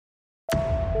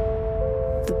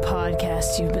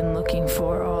podcast you've been looking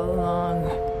for all along.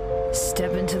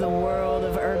 Step into the world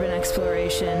of urban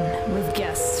exploration with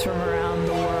guests from around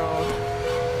the world.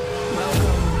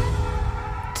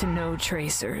 Welcome to No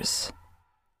Tracers.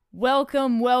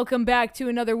 Welcome back to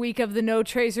another week of the No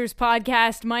Tracers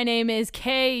podcast. My name is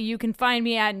Kay. You can find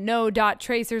me at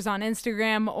no.tracers on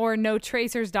Instagram or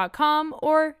notracers.com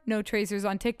or no tracers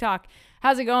on TikTok.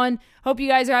 How's it going? Hope you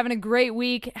guys are having a great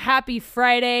week. Happy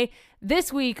Friday.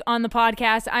 This week on the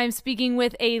podcast, I am speaking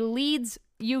with a Leeds,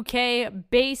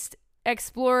 UK-based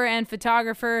explorer and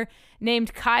photographer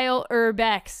named Kyle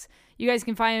Urbex. You guys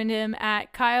can find him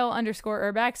at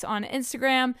Kyle_Urbex on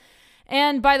Instagram.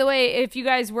 And by the way, if you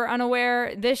guys were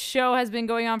unaware, this show has been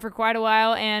going on for quite a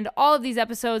while, and all of these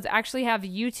episodes actually have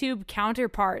YouTube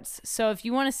counterparts. So if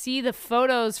you want to see the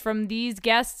photos from these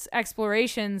guests'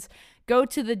 explorations, go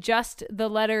to the Just the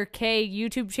Letter K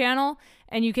YouTube channel,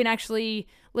 and you can actually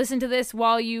listen to this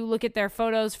while you look at their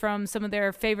photos from some of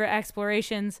their favorite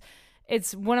explorations.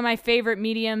 It's one of my favorite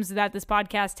mediums that this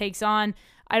podcast takes on.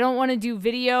 I don't want to do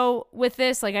video with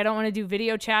this. I don't want to do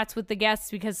video chats with the guests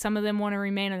because some of them want to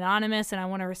remain anonymous, and I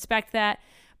want to respect that.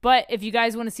 But if you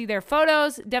guys want to see their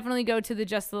photos, definitely go to the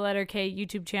Just the Letter K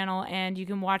YouTube channel, and you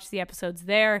can watch the episodes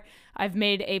there. I've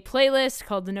made a playlist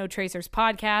called the No Tracers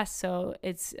Podcast, so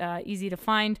it's easy to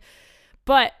find.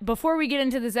 But before we get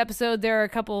into this episode, there are a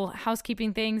couple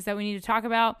housekeeping things that we need to talk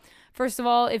about. First of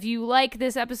all, if you like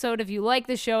this episode, if you like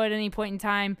the show at any point in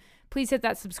time, please hit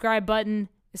that subscribe button,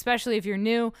 especially if you're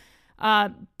new.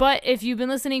 But if you've been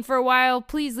listening for a while,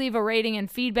 please leave a rating and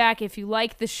feedback if you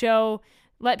like the show.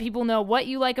 Let people know what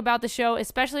you like about the show,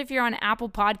 especially if you're on Apple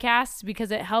Podcasts,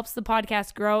 because it helps the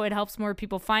podcast grow. It helps more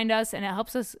people find us, and it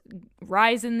helps us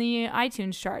rise in the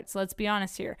iTunes charts. Let's be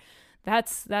honest here.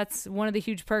 That's one of the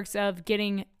huge perks of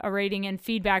getting a rating and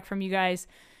feedback from you guys.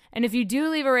 And if you do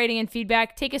leave a rating and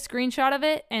feedback, take a screenshot of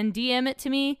it and DM it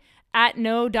to me at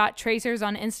no.tracers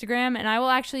on Instagram, and I will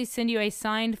actually send you a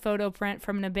signed photo print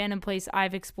from an abandoned place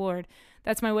I've explored.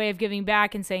 That's my way of giving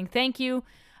back and saying thank you.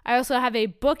 I also have a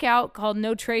book out called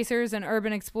No Tracers, an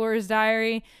Urban Explorer's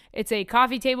Diary. It's a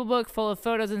coffee table book full of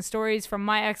photos and stories from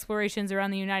my explorations around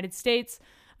the United States.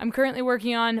 I'm currently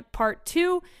working on part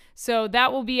 2, so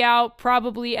that will be out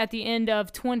probably at the end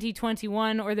of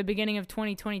 2021 or the beginning of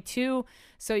 2022.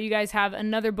 So you guys have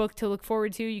another book to look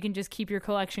forward to. You can just keep your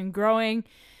collection growing.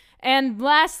 And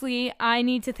lastly, I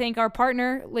need to thank our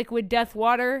partner, Liquid Death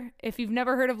Water. If you've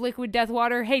never heard of Liquid Death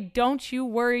Water, hey, don't you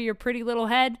worry your pretty little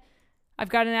head. I've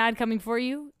got an ad coming for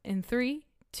you in 3,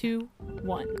 2,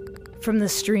 1. From the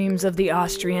streams of the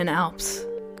Austrian Alps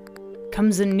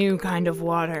comes a new kind of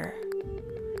water.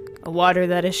 A water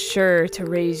that is sure to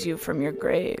raise you from your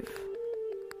grave.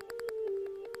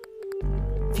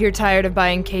 If you're tired of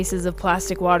buying cases of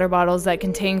plastic water bottles that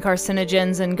contain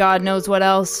carcinogens and God knows what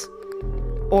else,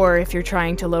 or if you're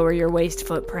trying to lower your waste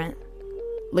footprint,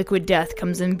 Liquid Death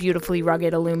comes in beautifully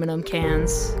rugged aluminum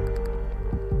cans.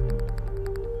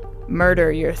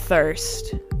 Murder your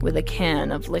thirst with a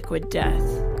can of Liquid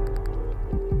Death.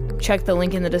 Check the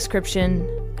link in the description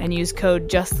and use code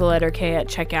JustTheLetterK at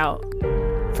checkout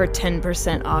for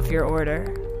 10% off your order.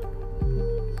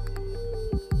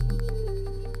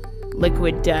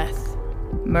 Liquid Death.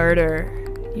 Murder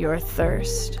your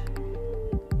thirst.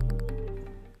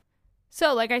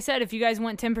 So, like I said, if you guys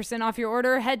want 10% off your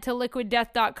order, head to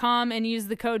liquiddeath.com and use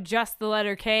the code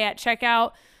JustTheLetterK at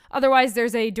checkout. Otherwise,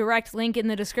 there's a direct link in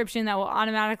the description that will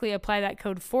automatically apply that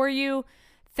code for you.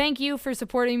 Thank you for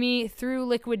supporting me through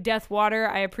Liquid Death Water.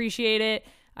 I appreciate it.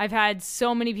 I've had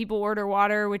so many people order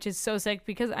water, which is so sick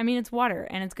because, it's water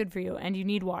and it's good for you and you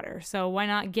need water. So why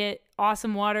not get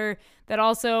awesome water that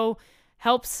also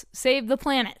helps save the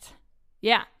planet?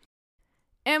 Yeah.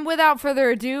 And without further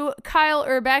ado, Kyle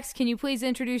Urbex, can you please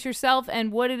introduce yourself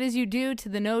and what it is you do to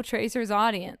the No Tracers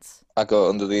audience? I go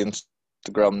under the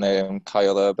Instagram name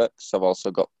Kyle Urbex. I've also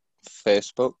got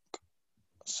Facebook,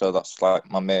 so that's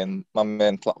my main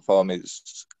platform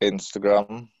is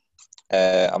Instagram.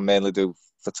 I mainly do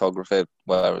photography,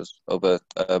 whereas other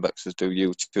Urbexes do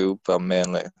YouTube. But I'm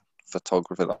mainly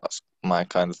photography. That's my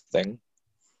kind of thing.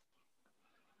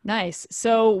 Nice.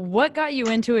 So what got you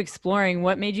into exploring?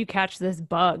 What made you catch this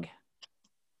bug?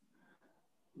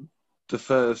 The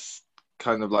first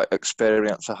kind of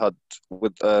experience I had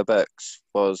with Urbex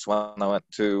was when I went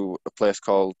to a place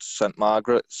called St.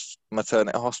 Margaret's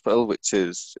Maternity Hospital, which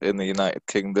is in the United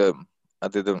Kingdom. I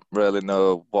didn't really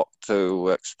know what to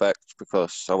expect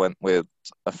because I went with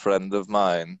a friend of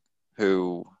mine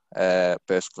who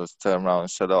basically turned around and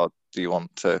said, "Oh, do you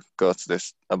want to go to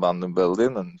this abandoned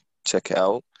building and check it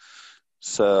out?"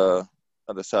 So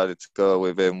I decided to go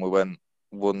with him. We went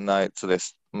one night to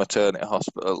this maternity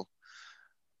hospital,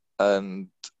 and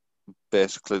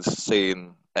basically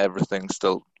seeing everything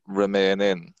still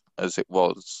remaining as it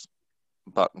was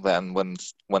back then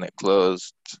when it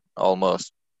closed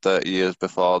almost 30 years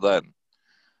before then.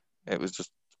 It was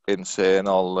just insane.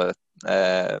 All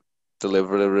the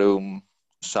delivery room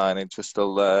signage was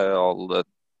still there, all the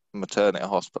maternity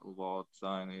hospital ward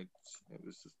signage. It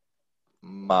was just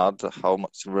mad how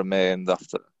much remained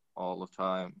after all the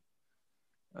time.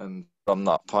 And from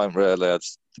that point, really, I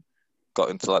just got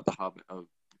into like the habit of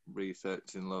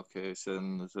researching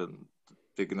locations and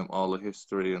digging up all the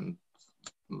history and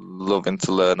loving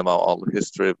to learn about all the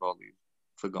history of all these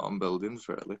forgotten buildings,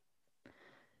 really.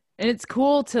 And it's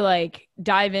cool to like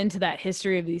dive into that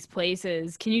history of these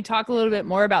places. Can you talk a little bit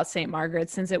more about St.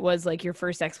 Margaret's since it was like your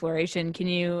first exploration? Can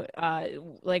you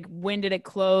like when did it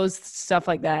close, stuff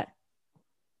like that?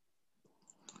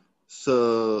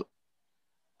 So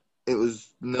it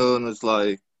was known as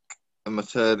like a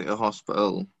maternity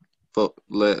hospital, but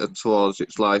later towards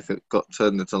its life, it got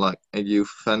turned into like a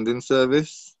youth offending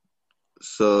service.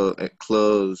 So it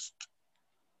closed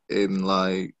in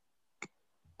like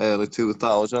early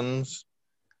 2000s.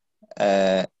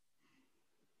 Uh,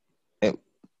 it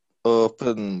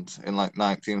opened in like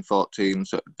 1914,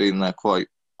 so it'd been there quite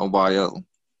a while,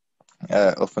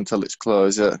 up until its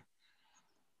closure.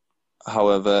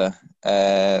 However,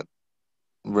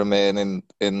 remaining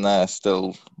in there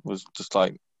still was just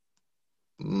like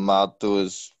mad. There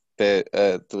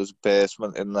was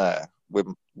basement in there. We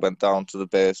went down to the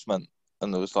basement,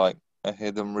 and there was like a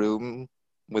hidden room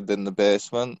within the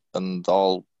basement, and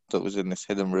all that was in this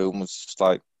hidden room was just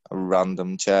like a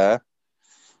random chair.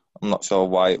 I'm not sure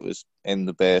why it was in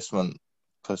the basement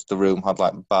because the room had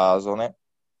like bars on it.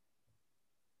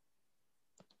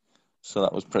 So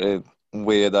that was pretty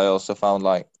weird. I also found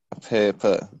like a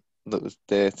paper that was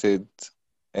dated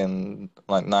in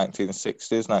like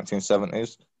 1960s,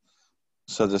 1970s.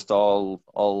 So just all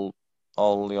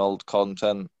the old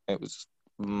content. It was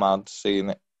mad seeing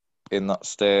it in that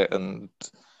state, and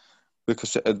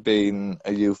because it had been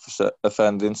a youth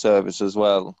offending service as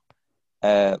well,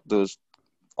 there was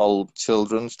old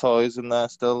children's toys in there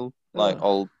still, like Ugh.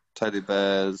 old teddy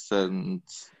bears and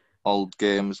old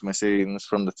games machines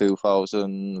from the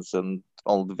 2000s and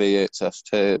old VHS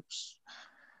tapes.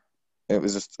 It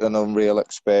was just an unreal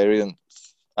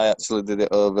experience. I actually did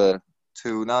it over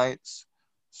 2 nights.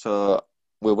 So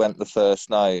we went the first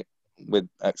night, we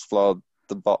explored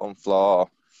the bottom floor,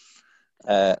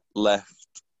 left,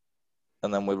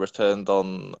 and then we returned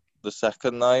on the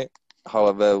second night.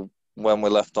 However, when we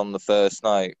left on the first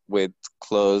night, we'd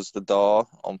closed the door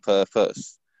on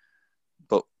purpose.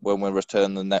 But when we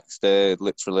returned the next day,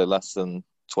 literally less than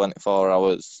 24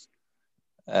 hours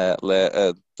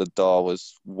later, the door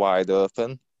was wide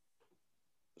open.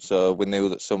 So we knew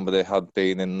that somebody had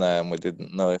been in there, and we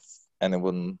didn't know if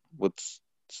anyone would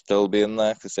still be in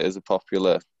there because it is a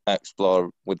popular explore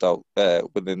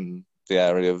within the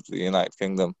area of the United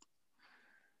Kingdom.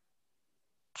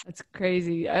 That's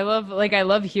crazy. I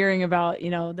love hearing about,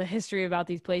 the history about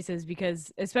these places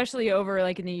because especially over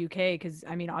like in the UK, because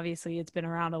I mean, obviously it's been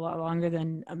around a lot longer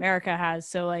than America has.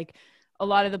 So like a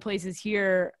lot of the places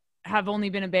here have only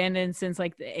been abandoned since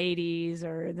like the 80s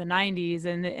or the 90s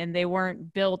and they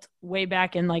weren't built way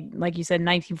back in like you said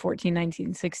 1914,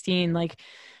 1916. Like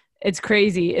it's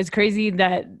crazy. It's crazy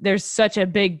that there's such a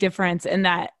big difference and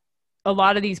that a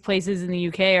lot of these places in the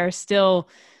UK are still,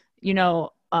 you know,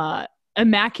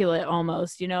 immaculate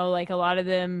almost, like a lot of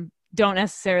them don't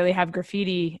necessarily have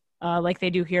graffiti like they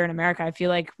do here in America. I feel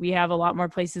like we have a lot more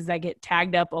places that get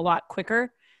tagged up a lot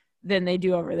quicker than they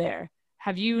do over there.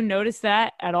 Have you noticed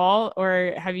that at all?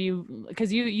 Or have you,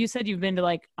 because you said you've been to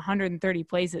like 130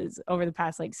 places over the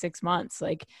past like 6 months.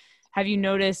 Like, have you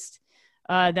noticed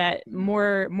that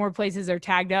more places are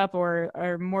tagged up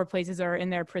or more places are in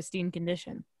their pristine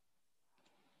condition?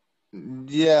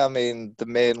 Yeah, I mean, the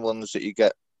main ones that you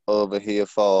get over here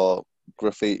for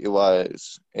graffiti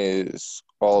wise is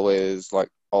always like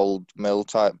old mill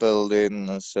type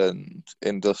buildings and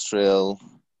industrial,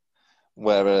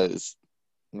 whereas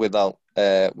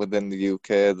within the UK,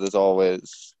 there's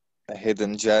always a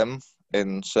hidden gem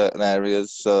in certain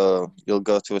areas. So you'll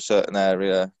go to a certain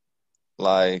area,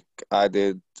 like I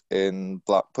did in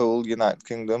Blackpool, United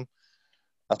Kingdom.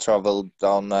 I travelled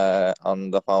down there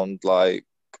and I found like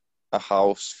a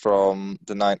house from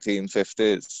the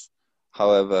 1950s.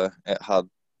 However, it had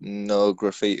no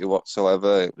graffiti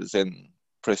whatsoever. It was in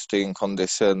pristine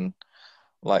condition.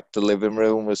 Like the living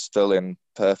room was still in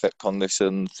perfect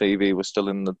condition. TV was still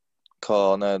in the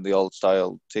corner, the old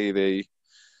style TV.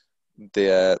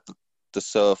 The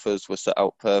sofas were set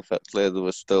out perfectly. There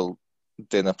were still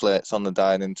dinner plates on the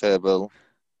dining table.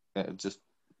 it had just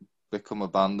become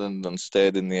abandoned and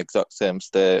stayed in the exact same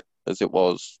state as it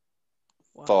was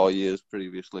Wow. 4 years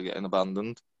previously getting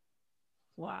abandoned.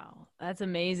 Wow, that's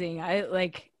amazing. I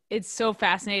like it's so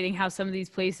fascinating how some of these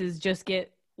places just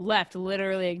get left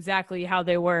literally exactly how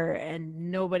they were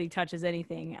and nobody touches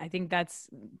anything. I think that's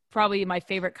probably my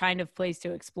favorite kind of place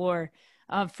to explore.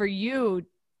 For you,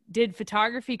 did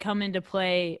photography come into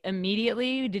play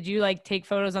immediately? Did you like take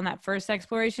photos on that first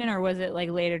exploration or was it like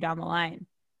later down the line?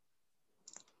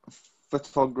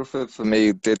 Photography for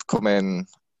me did come in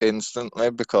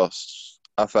instantly because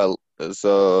I felt as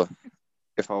though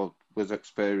if I was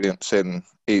experiencing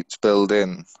each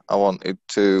building, I wanted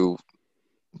to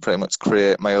pretty much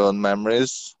create my own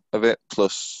memories of it.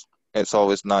 Plus, it's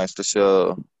always nice to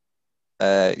show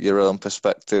your own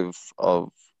perspective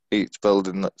of each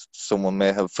building that someone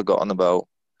may have forgotten about.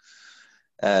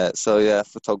 So yeah,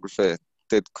 photography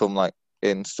did come like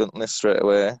instantly straight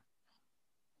away.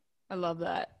 I love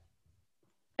that.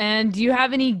 And do you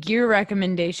have any gear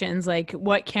recommendations? Like,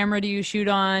 what camera do you shoot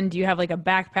on? Do you have like a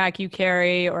backpack you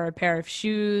carry, or a pair of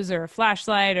shoes, or a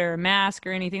flashlight, or a mask,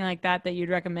 or anything like that that you'd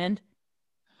recommend?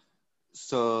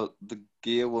 So the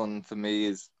gear one for me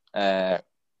is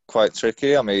quite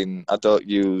tricky. I mean, I don't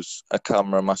use a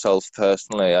camera myself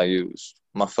personally. I use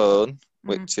my phone,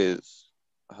 Mm-hmm. which is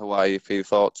Hawaii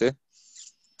P40.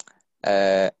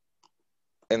 Uh,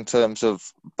 in terms of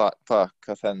backpack,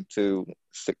 I tend to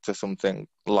stick to something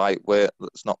lightweight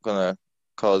that's not going to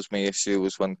cause me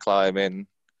issues when climbing,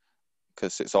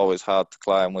 because it's always hard to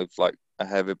climb with like a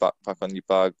heavy backpack on your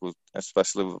bag, with,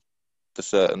 especially with the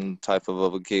certain type of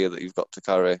other gear that you've got to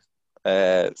carry,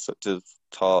 such as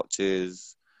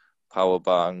torches, power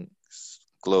banks,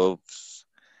 gloves.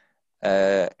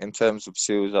 In terms of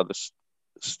shoes, I just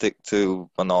stick to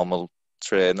my normal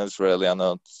trainers, really. I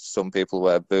know some people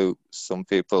wear boots, some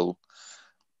people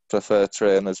prefer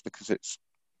trainers because it's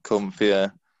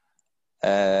comfier.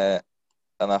 Uh,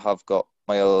 and I have got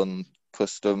my own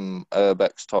custom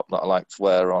Urbex top that I like to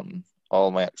wear on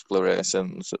all my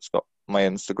explorations. It's got my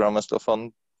Instagram and stuff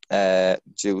on.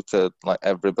 Due to like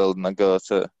every building I go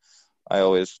to, I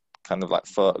always kind of like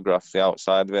photograph the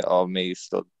outside of it or me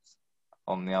stood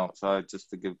on the outside just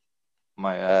to give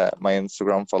my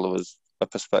Instagram followers a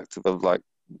perspective of like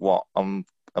what I'm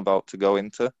about to go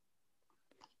into.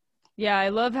 Yeah, I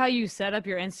love how you set up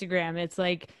your Instagram. It's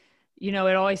like, it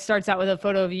always starts out with a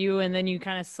photo of you and then you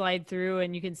kind of slide through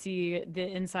and you can see the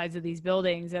insides of these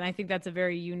buildings. And I think that's a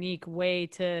very unique way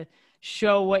to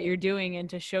show what you're doing and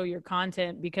to show your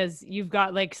content because you've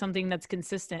got like something that's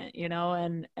consistent,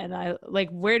 and I like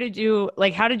where did you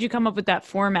like how did you come up with that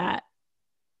format?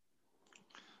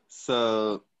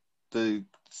 So the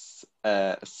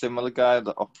similar guy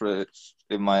that operates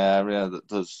in my area that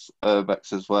does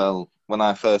Urbex as well. When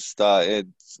I first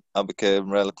started, I became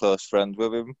really close friends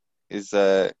with him. He's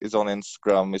on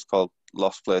Instagram. He's called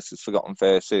Lost Places, Forgotten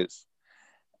Faces.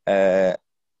 Uh,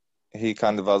 he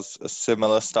kind of has a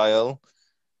similar style.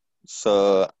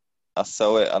 So I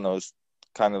saw it and I was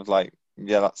kind of like,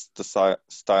 yeah, that's the style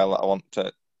that I want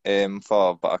to aim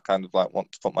for, but I kind of like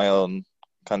want to put my own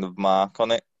kind of mark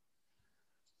on it,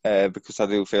 because I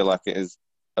do feel like it is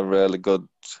a really good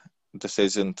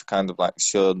decision to kind of like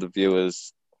show the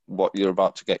viewers what you're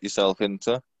about to get yourself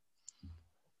into.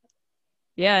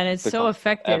 Yeah, and it's so Because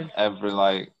effective.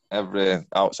 every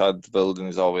outside the building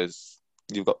is always,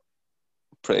 you've got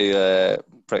pretty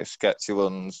sketchy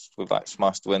ones with like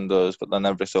smashed windows, but then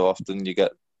every so often you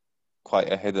get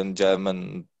quite a hidden gem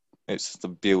and it's just a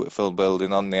beautiful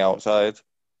building on the outside.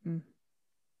 Mm.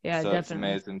 Yeah, So it's definitely.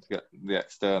 amazing to get the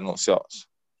external shots.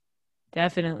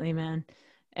 Definitely, man.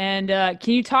 And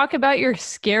can you talk about your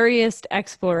scariest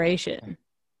exploration?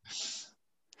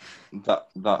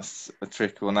 That's a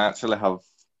tricky one. I actually have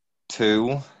two.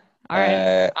 All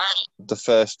right. Uh, the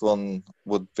first one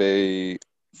would be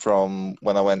from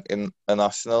when I went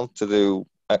international to do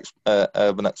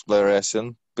urban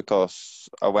exploration, because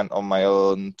I went on my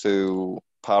own to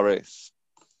Paris,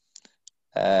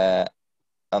 uh,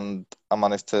 and I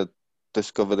managed to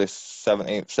discover this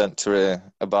 17th century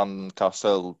abandoned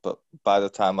castle. But by the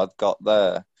time I'd got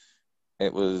there,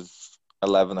 it was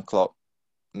 11 o'clock,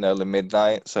 nearly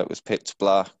midnight, so it was pitch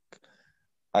black.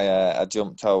 I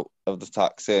jumped out of the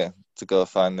taxi to go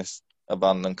find this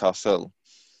abandoned castle.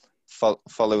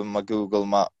 Following my Google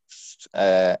Maps,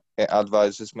 it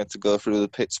advises me to go through the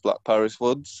pitch black Paris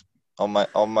woods on my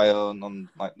own on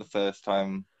like the first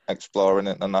time exploring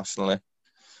internationally.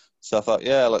 So I thought,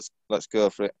 yeah, let's go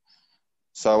for it.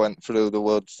 So I went through the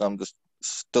woods. I'm just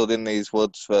stood in these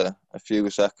woods for a few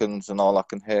seconds, and all I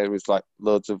can hear is like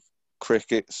loads of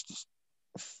crickets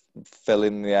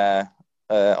filling the air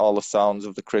all the sounds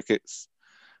of the crickets.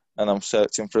 And I'm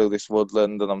searching through this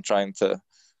woodland and I'm trying to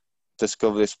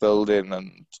discover this building.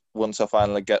 And once I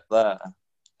finally get there,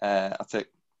 I take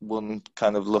one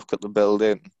kind of look at the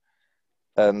building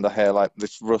and I hear like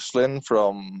this rustling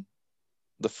from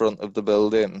the front of the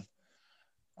building.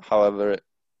 However,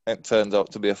 it turns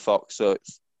out to be a fox, so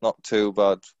it's not too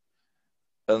bad.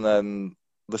 And then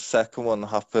the second one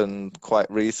happened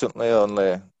quite recently,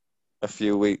 only a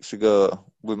few weeks ago.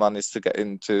 We managed to get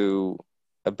into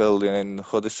a building in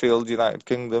Huddersfield, United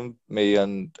Kingdom, me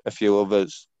and a few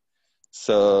others.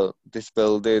 So this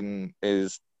building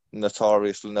is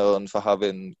notoriously known for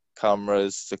having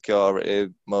cameras,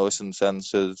 security, motion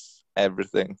sensors,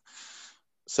 everything.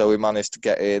 So we managed to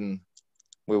get in.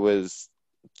 We was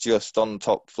just on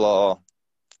top floor.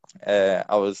 I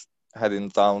was heading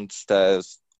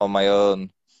downstairs on my own,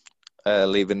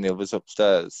 leaving the others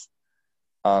upstairs.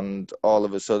 And all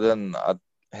of a sudden, I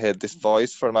heard this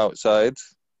voice from outside,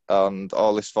 and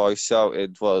all this voice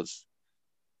shouted was,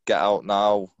 "Get out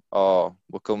now, or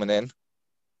we're coming in."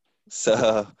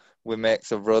 So we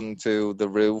makes a run to the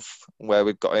roof where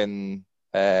we got in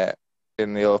the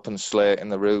open slate in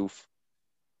the roof,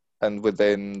 and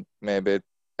within maybe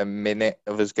a minute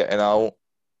of us getting out,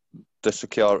 the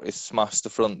security smashed the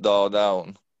front door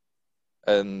down,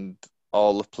 and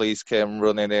all the police came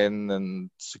running in and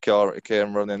security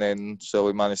came running in. So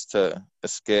we managed to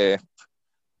escape,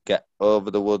 get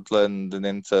over the woodland and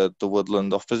into the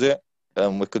woodland opposite.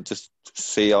 And we could just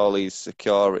see all these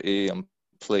security and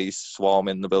police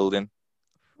swarming the building.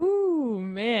 Ooh,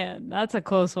 man, that's a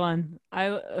close one. I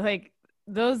like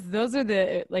those are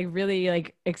the like really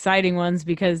like exciting ones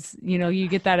because you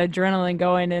get that adrenaline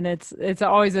going and it's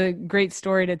always a great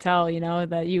story to tell,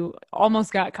 that you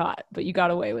almost got caught, but you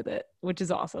got away with it, which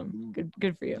is awesome.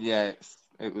 Good for you. Yeah,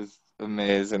 it was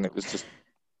amazing. It was just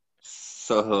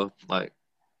so like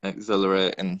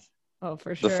exhilarating. Oh,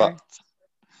 for The sure. fact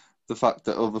the fact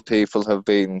that other people have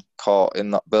been caught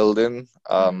in that building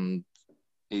and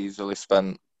easily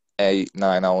spent 8,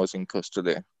 9 hours in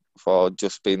custody for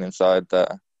just being inside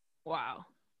there. Wow.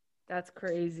 That's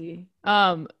crazy.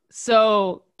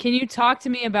 So can you talk to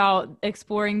me about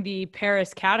exploring the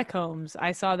Paris catacombs?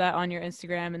 I saw that on your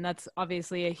Instagram, and that's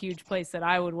obviously a huge place that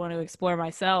I would want to explore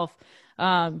myself.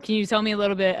 Can you tell me a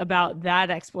little bit about that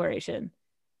exploration?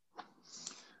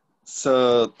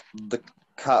 So the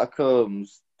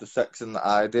catacombs, the section that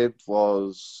I did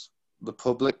was the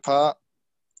public part.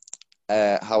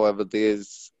 However,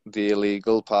 there's the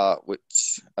illegal part,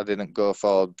 which I didn't go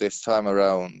for this time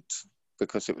around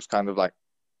because it was kind of like,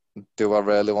 do I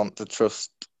really want to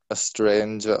trust a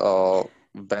stranger or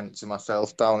venture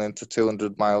myself down into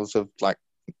 200 miles of like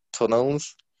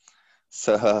tunnels?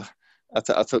 So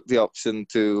I took the option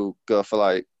to go for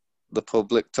like the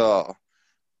public tour,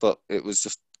 but it was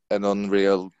just an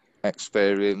unreal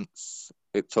experience.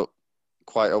 It took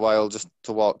quite a while just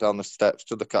to walk down the steps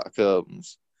to the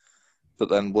catacombs. But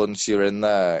then once you're in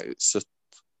there, it's just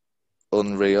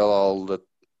unreal. All the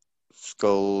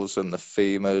skulls and the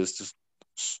femurs just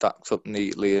stacked up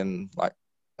neatly in like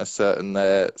a certain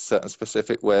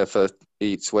specific way for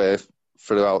each way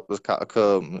throughout the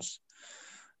catacombs.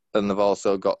 And they've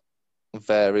also got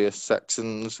various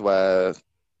sections where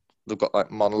they've got like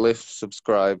monoliths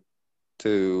subscribed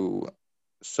to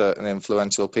certain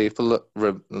influential people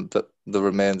that the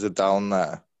remains are down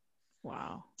there.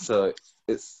 Wow. So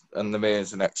it's an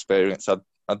amazing experience.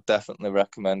 I'd definitely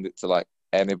recommend it to like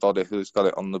anybody who's got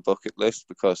it on the bucket list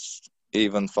because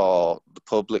even for the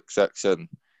public section,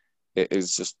 it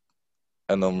is just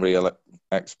an unreal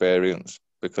experience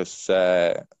because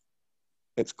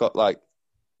it's got like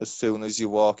as soon as you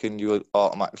walk in, you would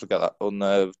automatically get that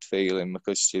unnerved feeling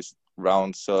because she's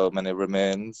round so many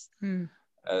remains.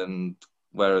 And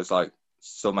whereas like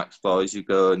some expos, you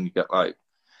go and you get like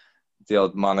the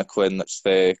odd mannequin that's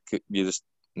fake, you just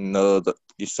know that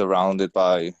you're surrounded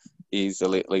by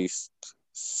easily at least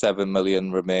 7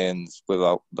 million remains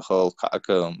without the whole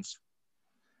catacombs.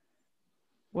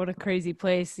 What a crazy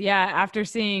place. Yeah, after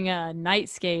seeing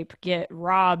Nightscape get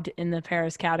robbed in the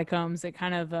Paris catacombs, it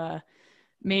kind of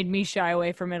made me shy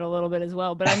away from it a little bit as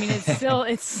well. But I mean,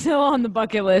 it's still on the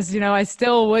bucket list. I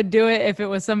still would do it if it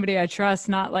was somebody I trust,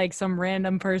 not like some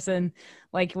random person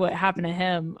like what happened to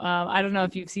him. I don't know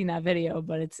if you've seen that video,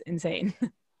 but it's insane.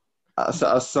 I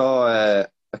saw a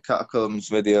catacombs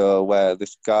video where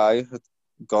this guy had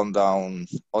gone down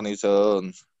on his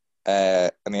own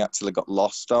and he actually got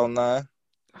lost down there.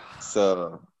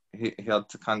 So he had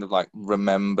to kind of like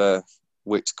remember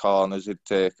which corners he'd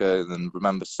taken and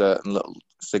remember certain little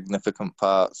significant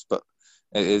parts. But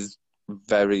it is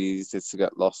very easy to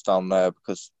get lost down there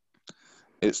because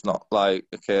it's not like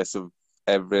a case of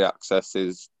every access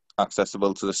is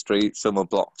accessible to the street. Some are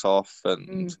blocked off,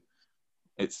 and Mm,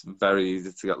 it's very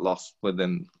easy to get lost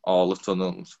within all the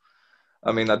tunnels.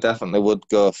 I mean, I definitely would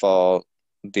go for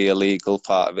the illegal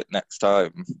part of it next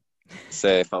time.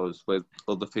 Say if I was with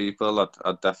other people,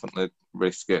 I'd definitely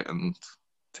risk it and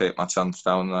take my chance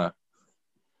down there.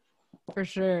 for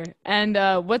sure. And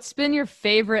what's been your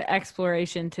favorite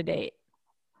exploration to date?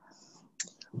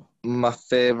 My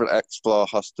favourite explore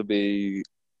has to be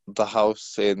the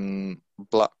house in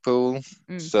Blackpool.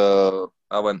 Mm. So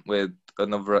I went with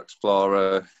another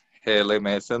explorer, Haley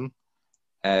Mason.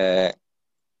 Uh,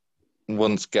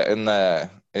 Once getting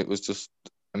there, it was just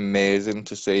amazing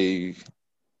to see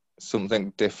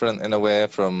something different in a way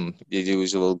from your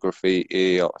usual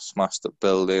graffiti or smashed up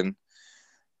building.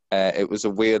 It was a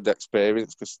weird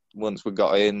experience because once we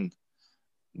got in,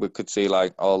 we could see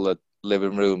like all the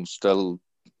living rooms still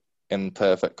in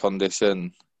perfect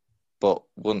condition. But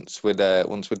once we'd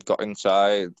got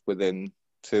inside, within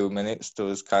 2 minutes, there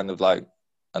was kind of like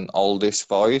an oldish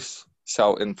voice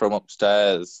shouting from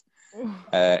upstairs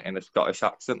in a Scottish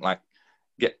accent, like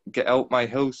get out my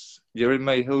house! You're in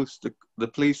my house. The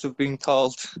police have been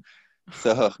called.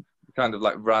 So we kind of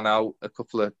like ran out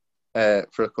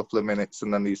for a couple of minutes,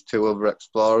 and then these two other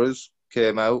explorers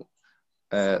came out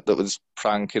that was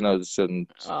pranking us and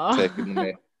taking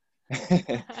the Oh.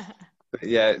 mick. But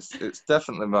yeah, it's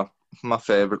definitely my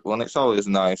favourite one. It's always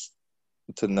nice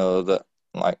to know that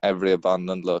like every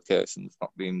abandoned location's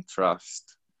not being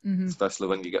trashed, hmm especially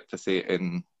when you get to see it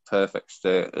in perfect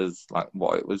state as like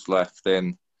what it was left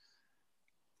in.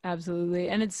 Absolutely.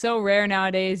 And it's so rare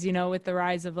nowadays, with the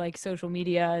rise of like social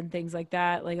media and things like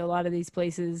that. Like a lot of these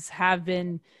places have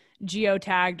been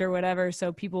geotagged or whatever,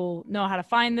 so people know how to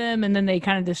find them and then they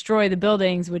kind of destroy the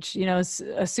buildings, which, is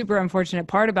a super unfortunate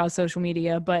part about social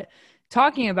media. But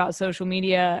talking about social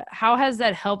media, how has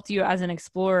that helped you as an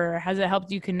explorer? Has it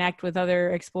helped you connect with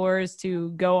other explorers to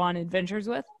go on adventures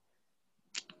with?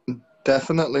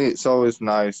 Definitely, it's always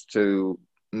nice to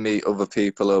meet other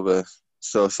people over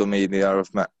social media.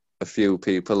 I've met a few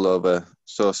people over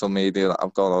social media that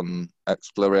I've gone on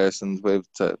explorations with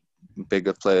to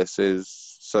bigger places.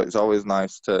 So it's always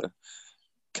nice to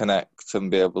connect and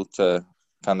be able to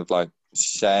kind of like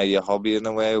share your hobby in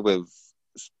a way with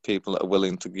people that are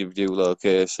willing to give you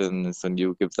locations and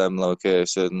you give them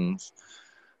locations.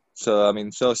 So, I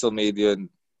mean, social media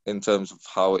in terms of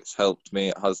how it's helped me,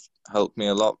 it has helped me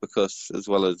a lot because, as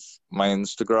well as my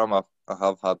Instagram, I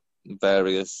have had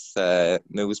various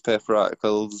newspaper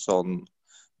articles on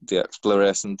the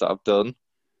explorations that I've done.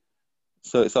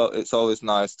 So it's always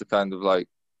nice to kind of like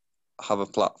have a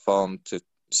platform to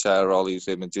share all these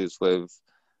images with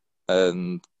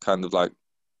and kind of like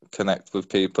connect with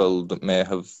people that may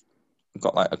have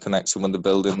got like a connection with the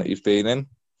building that you've been in.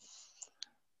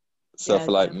 So Yeah,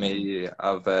 for like definitely. me,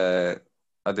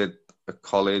 I did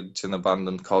an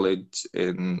abandoned college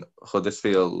in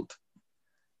Huddersfield,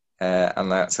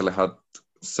 and I actually had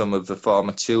some of the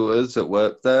former tutors that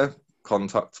worked there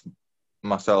contact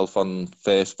myself on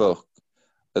Facebook,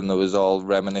 and there was all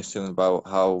reminiscing about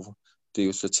how they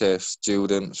used to chase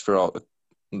students throughout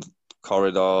the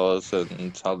corridors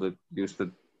and how they used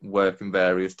to work in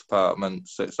various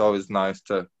departments. So it's always nice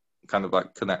to kind of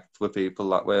like connect with people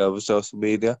that way over social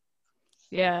media.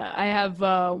 Yeah, I have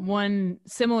one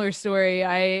similar story.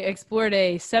 I explored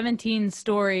a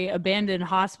 17-story abandoned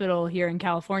hospital here in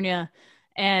California,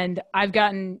 and I've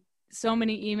gotten so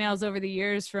many emails over the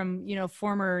years from,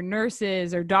 former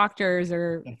nurses or doctors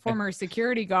or former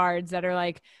security guards that are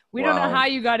like, "We don't know how Wow.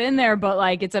 you got in there, but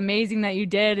like it's amazing that you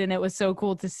did, and it was so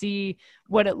cool to see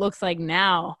what it looks like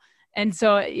now." And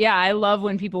so, yeah, I love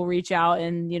when people reach out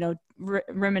and,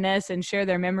 reminisce and share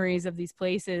their memories of these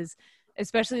places,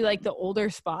 especially like the older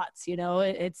spots.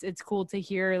 It's cool to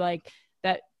hear like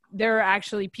that there are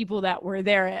actually people that were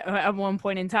there at one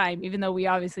point in time, even though we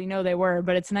obviously know they were.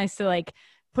 But it's nice to like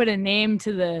put a name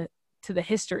to the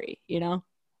history.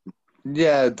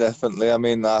 Yeah, definitely. I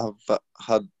mean, I've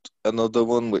had another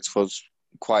one which was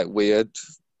quite weird.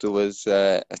 There was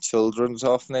a children's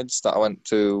orphanage that I went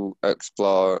to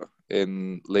explore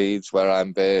in Leeds, where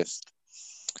I'm based,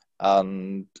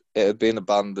 and it had been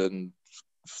abandoned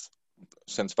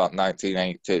since about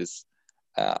 1980s.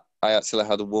 I actually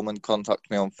had a woman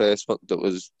contact me on Facebook that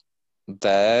was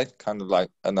there, kind of like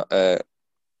a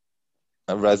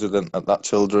resident at that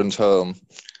children's home,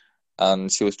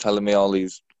 and she was telling me all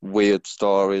these weird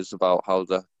stories about how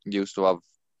they used to have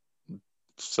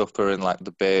supper in like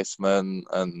the basement,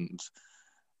 and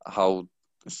how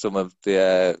some of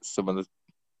the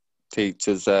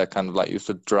teachers kind of like used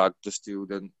to drag the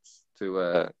students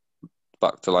to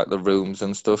back to like the rooms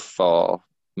and stuff for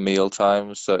meal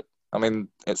times. So I mean,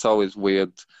 it's always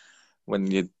weird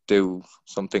when you do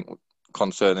something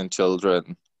concerning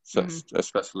children. So Hmm. it's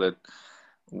especially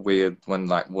weird when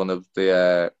like one of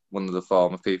the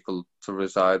former people to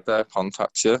reside there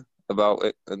contacts you about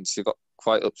it, and she got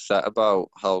quite upset about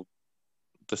how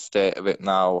the state of it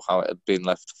now, how it had been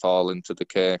left to fall into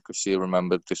decay because she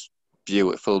remembered this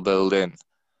beautiful building.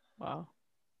 Wow.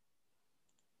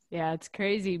 Yeah, it's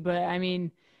crazy, but I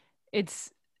mean,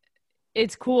 it's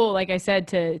it's cool, like I said,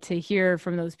 to hear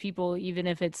from those people, even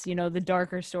if it's, the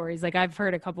darker stories. Like I've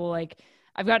heard a couple, like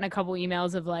I've gotten a couple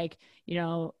emails of like,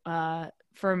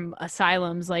 from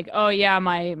asylums, like, oh yeah,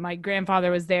 my grandfather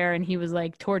was there and he was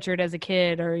like tortured as a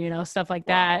kid, or stuff like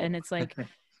that. Wow. And it's like,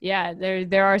 yeah,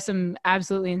 there are some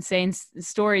absolutely insane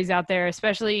stories out there,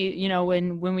 especially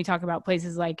when we talk about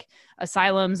places like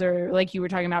asylums, or like you were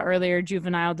talking about earlier,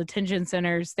 juvenile detention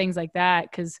centers, things like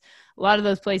that, because a lot of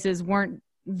those places weren't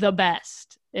the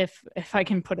best, if I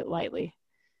can put it lightly.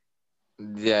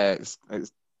 Yeah, it's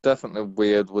definitely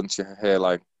weird once you hear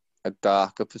like a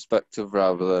darker perspective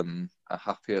rather than a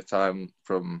happier time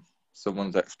from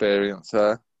someone's experience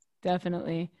there.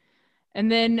 Definitely.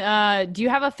 And then do you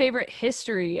have a favorite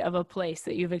history of a place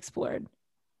that you've explored?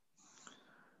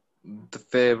 The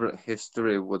favorite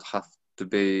history would have to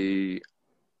be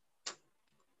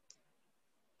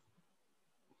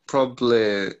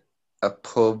probably a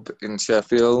pub in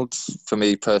Sheffield for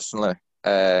me personally.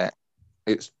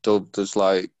 It's dubbed as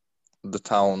like the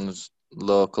town's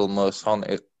local most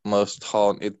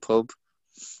haunted pub.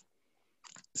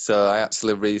 So I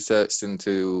actually researched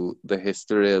into the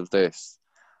history of this,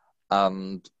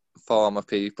 and former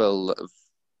people that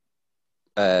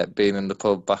have been in the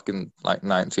pub back in like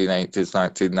 1980s,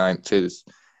 1990s,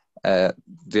 uh,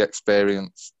 they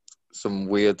experienced some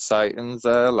weird sightings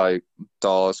there, like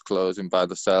doors closing by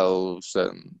themselves,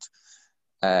 and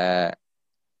uh,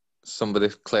 somebody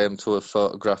claimed to have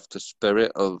photographed a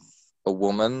spirit of a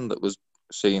woman that was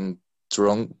seen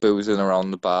drunk boozing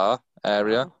around the bar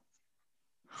area. Wow.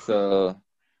 So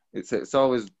it's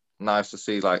always nice to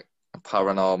see like a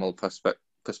paranormal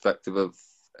perspective of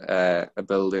a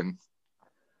building.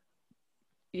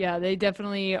 Yeah, they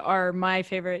definitely are my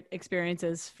favorite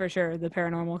experiences for sure, the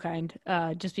paranormal kind.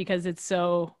 Just because it's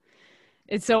so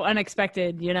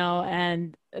unexpected,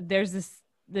 and there's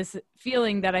this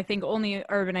feeling that I think only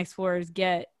urban explorers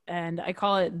get, and I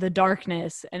call it the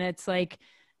darkness. And it's like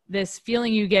this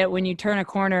feeling you get when you turn a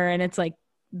corner and it's like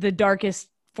the darkest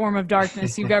form of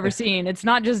darkness you've ever seen. It's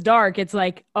not just dark, it's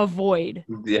like a void,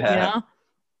 you Yeah, know?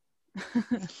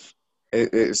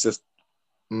 it's just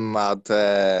mad.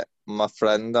 My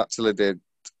friend actually did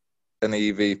an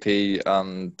EVP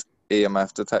and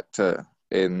EMF detector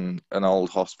in an old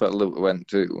hospital that we went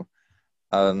to.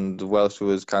 And whilst we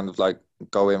was kind of like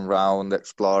going round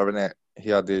exploring it, he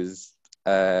had his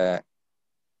EVP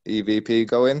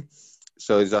going.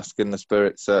 So he's asking the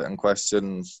spirit certain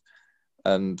questions,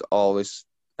 and all his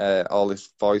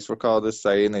voice recorders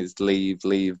saying is leave,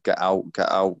 leave, get out,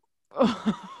 get out.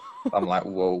 I'm like,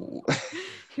 whoa.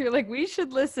 You're like, we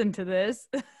should listen to this.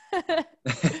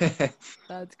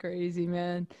 That's crazy,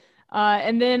 man.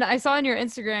 And then I saw on your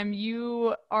Instagram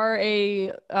you are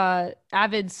a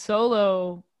avid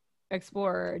solo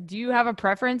explorer. Do you have a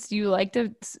preference? Do you like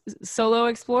to solo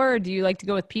explore, or do you like to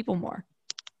go with people more?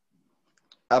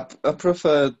 I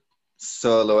prefer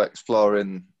solo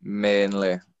exploring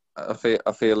mainly. I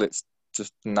feel it's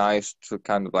just nice to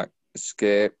kind of like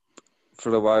escape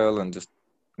for a while and just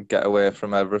get away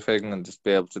from everything and just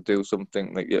be able to do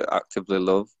something that you actively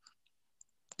love.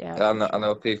 Yeah, for And I sure.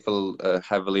 know people are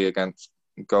heavily against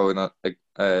going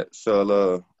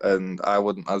solo, and I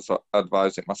wouldn't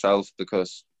advise it myself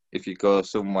because if you go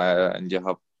somewhere and you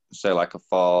have, say, like a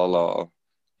fall or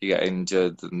you get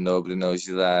injured and nobody knows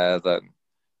you're there, then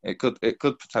it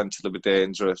could potentially be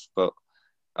dangerous. But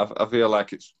I feel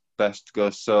like it's best to go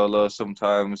solo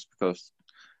sometimes because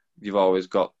you've always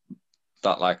got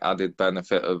that like added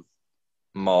benefit of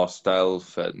more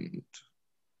stealth and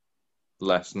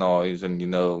less noise, and you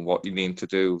know what you need to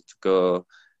do to go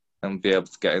and be able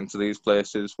to get into these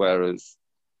places. Whereas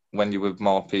when you're with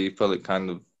more people, it kind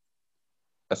of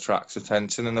attracts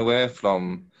attention in a way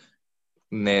from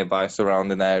nearby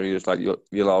surrounding areas. Like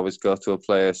you'll always go to a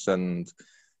place and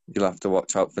you'll have to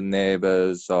watch out for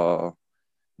neighbours, or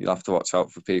you'll have to watch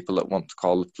out for people that want to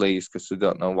call the police because they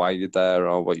don't know why you're there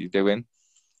or what you're doing.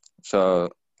 So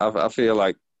I feel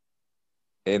like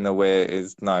in a way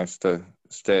it's nice to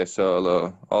stay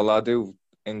solo. Although I do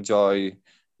enjoy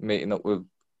meeting up with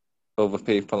other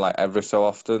people like every so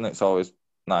often. It's always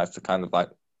nice to kind of like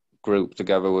group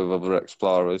together with other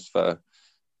explorers for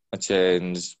a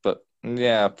change. But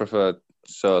yeah, I prefer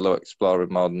solo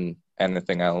exploring more than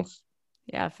anything else.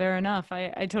 Yeah, fair enough.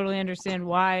 I totally understand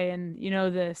why. And,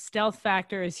 the stealth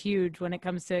factor is huge when it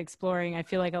comes to exploring. I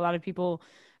feel like a lot of people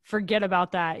forget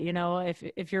about that.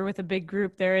 If you're with a big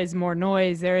group, there is more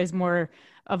noise, there is more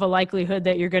of a likelihood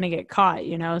that you're going to get caught.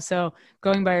 So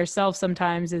going by yourself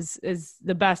sometimes is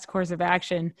the best course of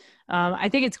action. I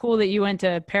think it's cool that you went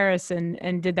to Paris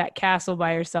and did that castle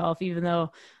by yourself, even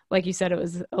though, like you said, it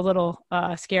was a little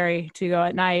scary to go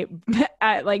at night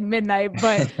at like midnight.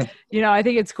 But I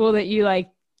think it's cool that you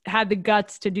like had the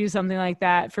guts to do something like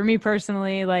that. For me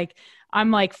personally, like I'm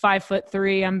like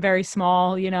 5'3". I'm very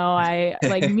small. I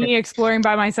like me exploring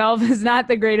by myself is not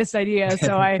the greatest idea.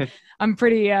 So I'm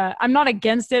pretty I'm not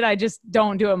against it. I just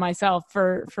don't do it myself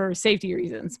for safety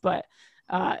reasons. But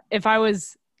if I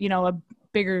was, a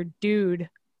bigger dude,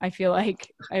 I feel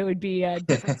like it would be a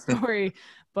different story.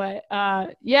 But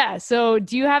yeah, so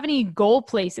do you have any goal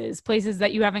places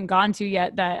that you haven't gone to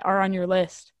yet that are on your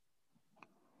list?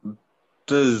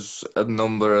 There's a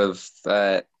number of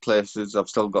places. I've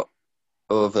still got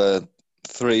over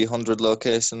 300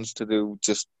 locations to do,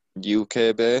 just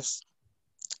UK based.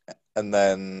 And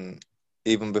then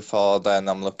even before then,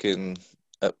 I'm looking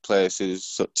at places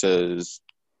such as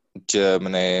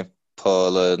Germany,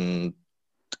 Poland,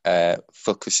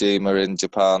 Fukushima in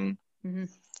Japan. Mm-hmm.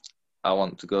 I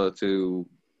want to go to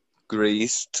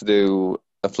Greece to do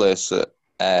a place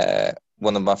that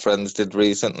one of my friends did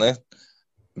recently.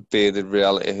 Bearded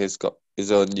Reality, he's got his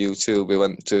own YouTube. We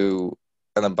went to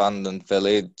an abandoned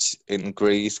village in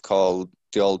Greece called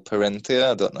the Old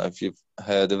Parentia. I don't know if you've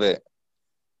heard of it.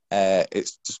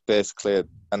 It's just basically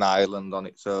an island on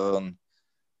its own,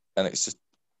 and it's just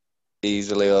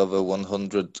easily over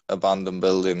 100 abandoned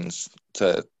buildings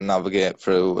to navigate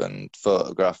through and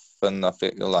photograph, and I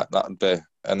feel like that'd be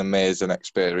an amazing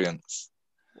experience.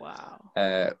 Wow.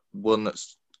 One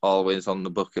that's always on the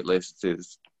bucket list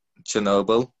is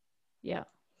Chernobyl, Yeah.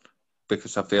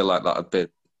 because I feel like that'd be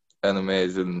an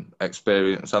amazing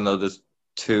experience. I know there's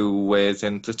two ways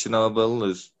into Chernobyl.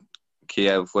 There's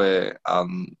Kiev way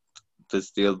and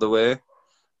there's the other way.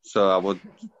 So I would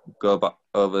go back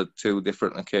over two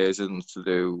different occasions to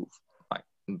do like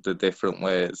the different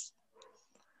ways.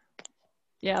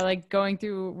 Yeah, like going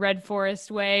through Red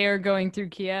Forest Way or going through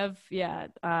Kiev. Yeah.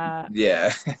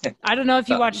 Yeah, I don't know if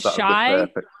you watch that would be Shy.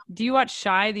 perfect. Do you watch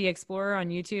Shy the Explorer on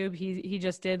YouTube? He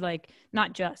just did like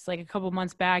not just like a couple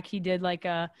months back, he did like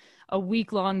a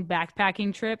week-long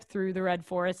backpacking trip through the Red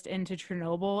Forest into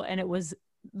Chernobyl, and it was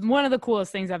one of the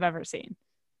coolest things I've ever seen.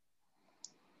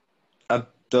 I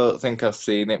don't think I've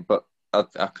seen it, but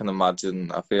I can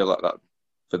imagine. I feel like that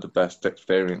for the best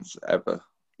experience ever.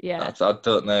 Yeah, I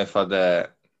don't know if I'd.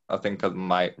 I think I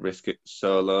might risk it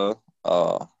solo,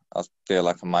 or I feel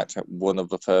like I might take one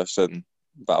other person,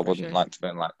 but I for wouldn't sure. like to be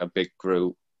in like a big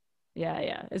group. Yeah,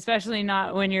 yeah. Especially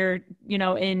not when you're,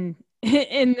 in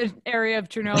in the area of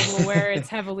Chernobyl where it's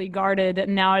heavily guarded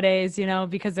nowadays,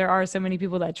 because there are so many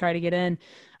people that try to get in.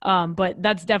 But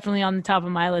that's definitely on the top of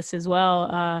my list as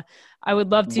well. I would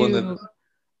love One of to.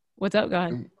 What's up? Go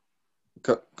ahead.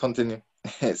 continue.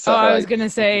 It's Oh, all I was right. gonna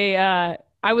say,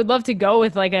 I would love to go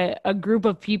with like a group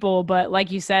of people, but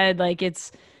like you said, like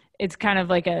it's kind of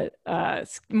like a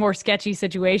more sketchy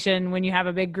situation when you have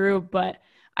a big group. But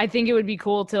I think it would be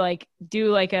cool to like do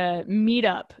like a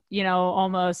meetup,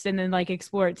 almost, and then like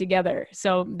explore it together.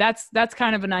 So that's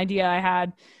kind of an idea I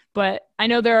had. But I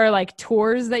know there are like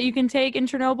tours that you can take in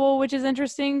Chernobyl, which is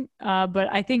interesting. But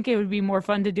I think it would be more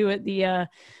fun to do it the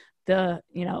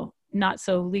not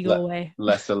so Le- legal way.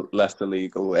 less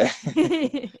illegal way.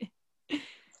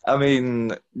 I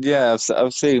mean, yeah,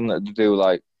 I've seen that they do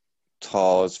like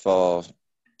tours for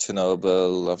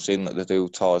Chernobyl. I've seen that they do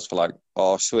tours for like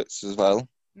Auschwitz as well.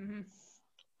 Mhm.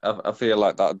 I feel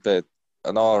like that'd be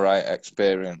an all right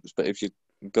experience, but if you're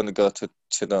gonna go to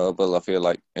Chernobyl, I feel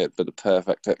like it'd be the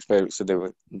perfect experience to do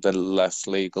it the less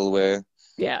legal way.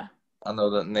 Yeah. I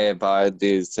know that nearby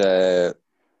there's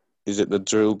is it the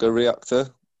Druga reactor?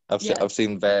 Yeah. I've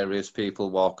seen various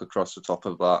people walk across the top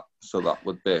of that, so that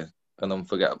would be an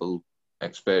unforgettable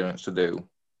experience to do.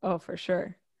 Oh, for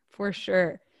sure. For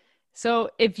sure. So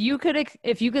if you could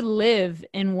live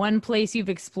in one place you've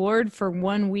explored for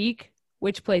 1 week,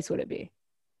 which place would it be?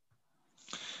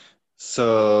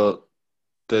 So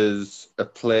there's a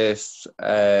place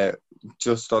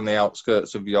just on the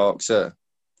outskirts of Yorkshire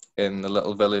in a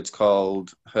little village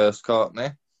called Hurst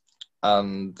Courtney,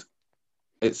 and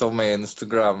it's on my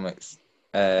Instagram. It's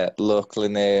locally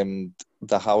named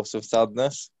the House of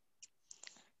Sadness.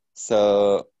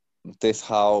 So this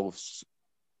house,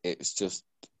 it's just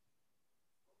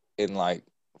in like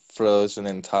frozen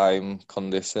in time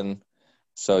condition.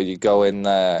 So you go in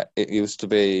there. It used to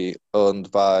be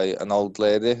owned by an old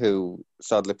lady who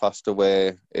sadly passed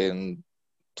away in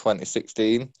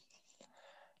 2016.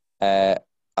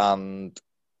 And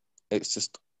it's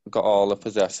just got all the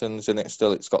possessions in it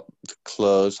still. It's got the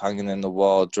clothes hanging in the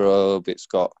wardrobe. It's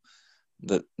got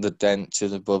the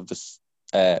dentures above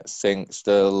the sink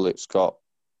still. It's got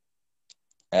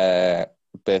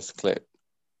basically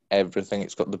everything.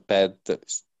 It's got the bed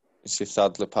that she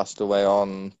sadly passed away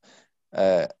on.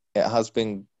 It has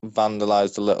been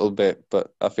vandalised a little bit,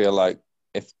 but I feel like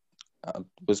if I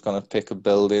was going to pick a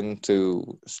building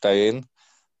to stay in,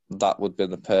 that would be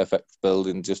the perfect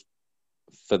building just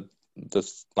for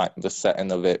the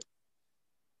setting of it.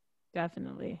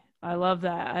 Definitely. I love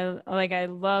that. I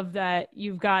love that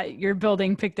you've got your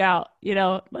building picked out, you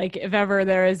know, like if ever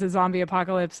there is a zombie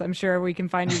apocalypse, I'm sure we can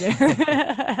find you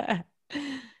there.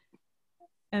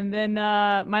 And then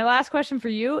my last question for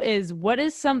you is, what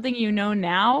is something you know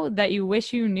now that you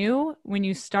wish you knew when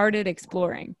you started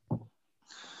exploring?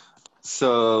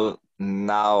 So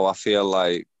now I feel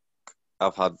like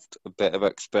I've had a bit of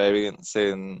experience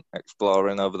in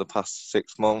exploring over the past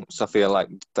 6 months. I feel like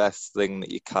the best thing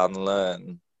that you can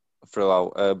learn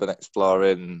throughout urban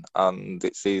exploring, and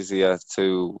it's easier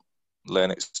to learn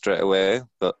it straight away,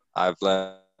 but I've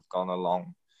learned gone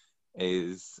along,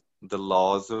 is the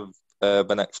laws of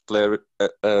urban exploration.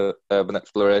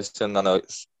 I know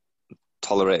it's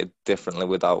tolerated differently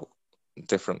without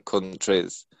different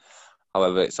countries.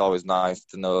 However, it's always nice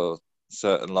to know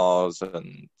certain laws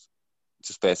and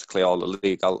just basically all the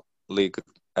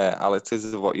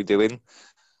legalities of what you're doing,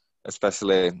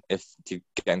 especially if you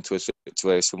get into a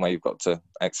situation where you've got to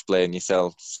explain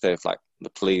yourself, say if like the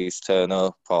police turn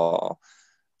up or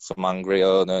some angry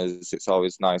owners. It's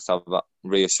always nice to have that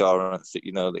reassurance that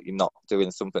you know that you're not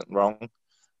doing something wrong.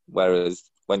 Whereas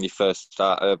when you first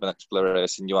start urban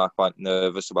exploration, you are quite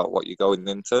nervous about what you're going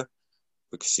into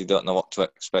because you don't know what to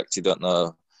expect. You don't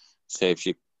know, say, if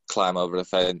you climb over a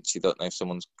fence, you don't know if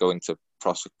someone's going to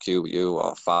prosecute you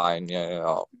or fine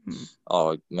you,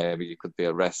 or maybe you could be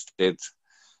arrested.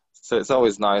 So it's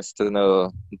always nice to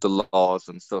know the laws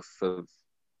and stuff of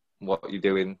what you're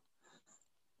doing.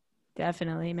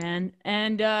 Definitely, man.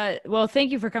 And well,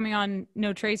 thank you for coming on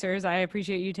No Tracers. I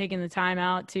appreciate you taking the time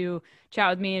out to chat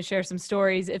with me and share some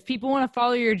stories. If people want to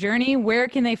follow your journey, where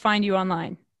can they find you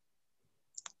online?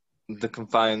 They can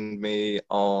find me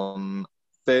on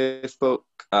Facebook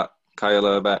at Kyle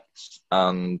Urbex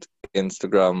and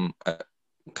Instagram at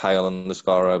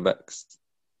Kyle_Urbex.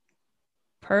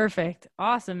 Perfect.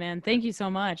 Awesome, man. Thank you so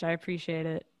much. I appreciate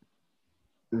it.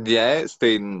 Yeah, it's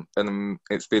been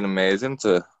amazing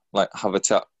to like have a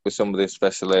chat with somebody,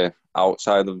 especially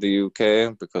outside of the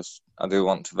UK, because I do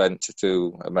want to venture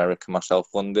to America myself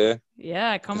one day.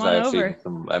 Yeah, come Because on I have over. seen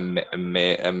some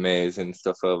amazing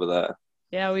stuff over there.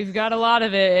 Yeah, we've got a lot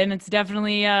of it, and it's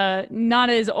definitely not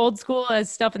as old school as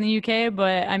stuff in the UK,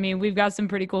 but I mean, we've got some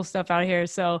pretty cool stuff out here.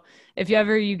 So if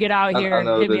you get out I here,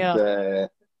 know hit me there's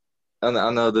up.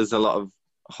 I know there's a lot of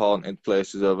haunted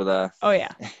places over there. Oh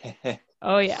yeah.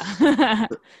 Oh yeah.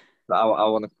 I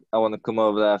want to come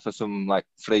over there for some like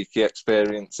freaky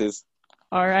experiences.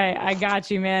 All right, I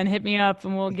got you, man. Hit me up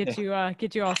and we'll get you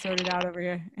all sorted out over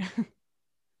here.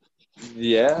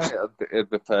 Yeah, it'd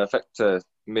be perfect to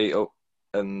meet up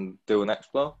and do an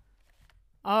explore.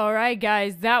 All right,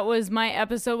 guys, that was my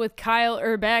episode with Kyle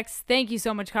Urbex. Thank you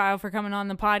so much, Kyle, for coming on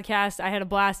the podcast. I had a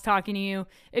blast talking to you.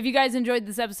 If you guys enjoyed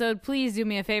this episode, please do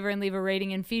me a favor and leave a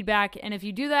rating and feedback. And if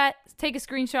you do that, take a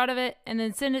screenshot of it and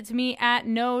then send it to me at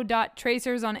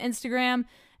no.tracers on Instagram.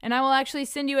 And I will actually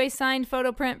send you a signed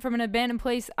photo print from an abandoned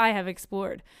place I have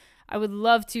explored. I would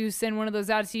love to send one of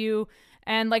those out to you.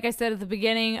 And like I said at the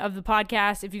beginning of the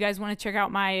podcast, if you guys want to check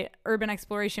out my urban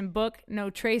exploration book,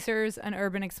 No Tracers, An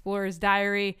Urban Explorer's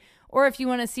Diary, or if you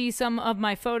want to see some of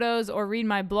my photos or read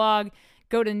my blog,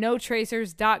 go to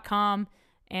notracers.com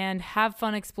and have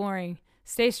fun exploring.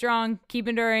 Stay strong, keep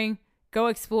enduring, go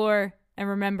explore, and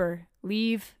remember,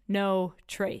 leave no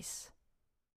trace.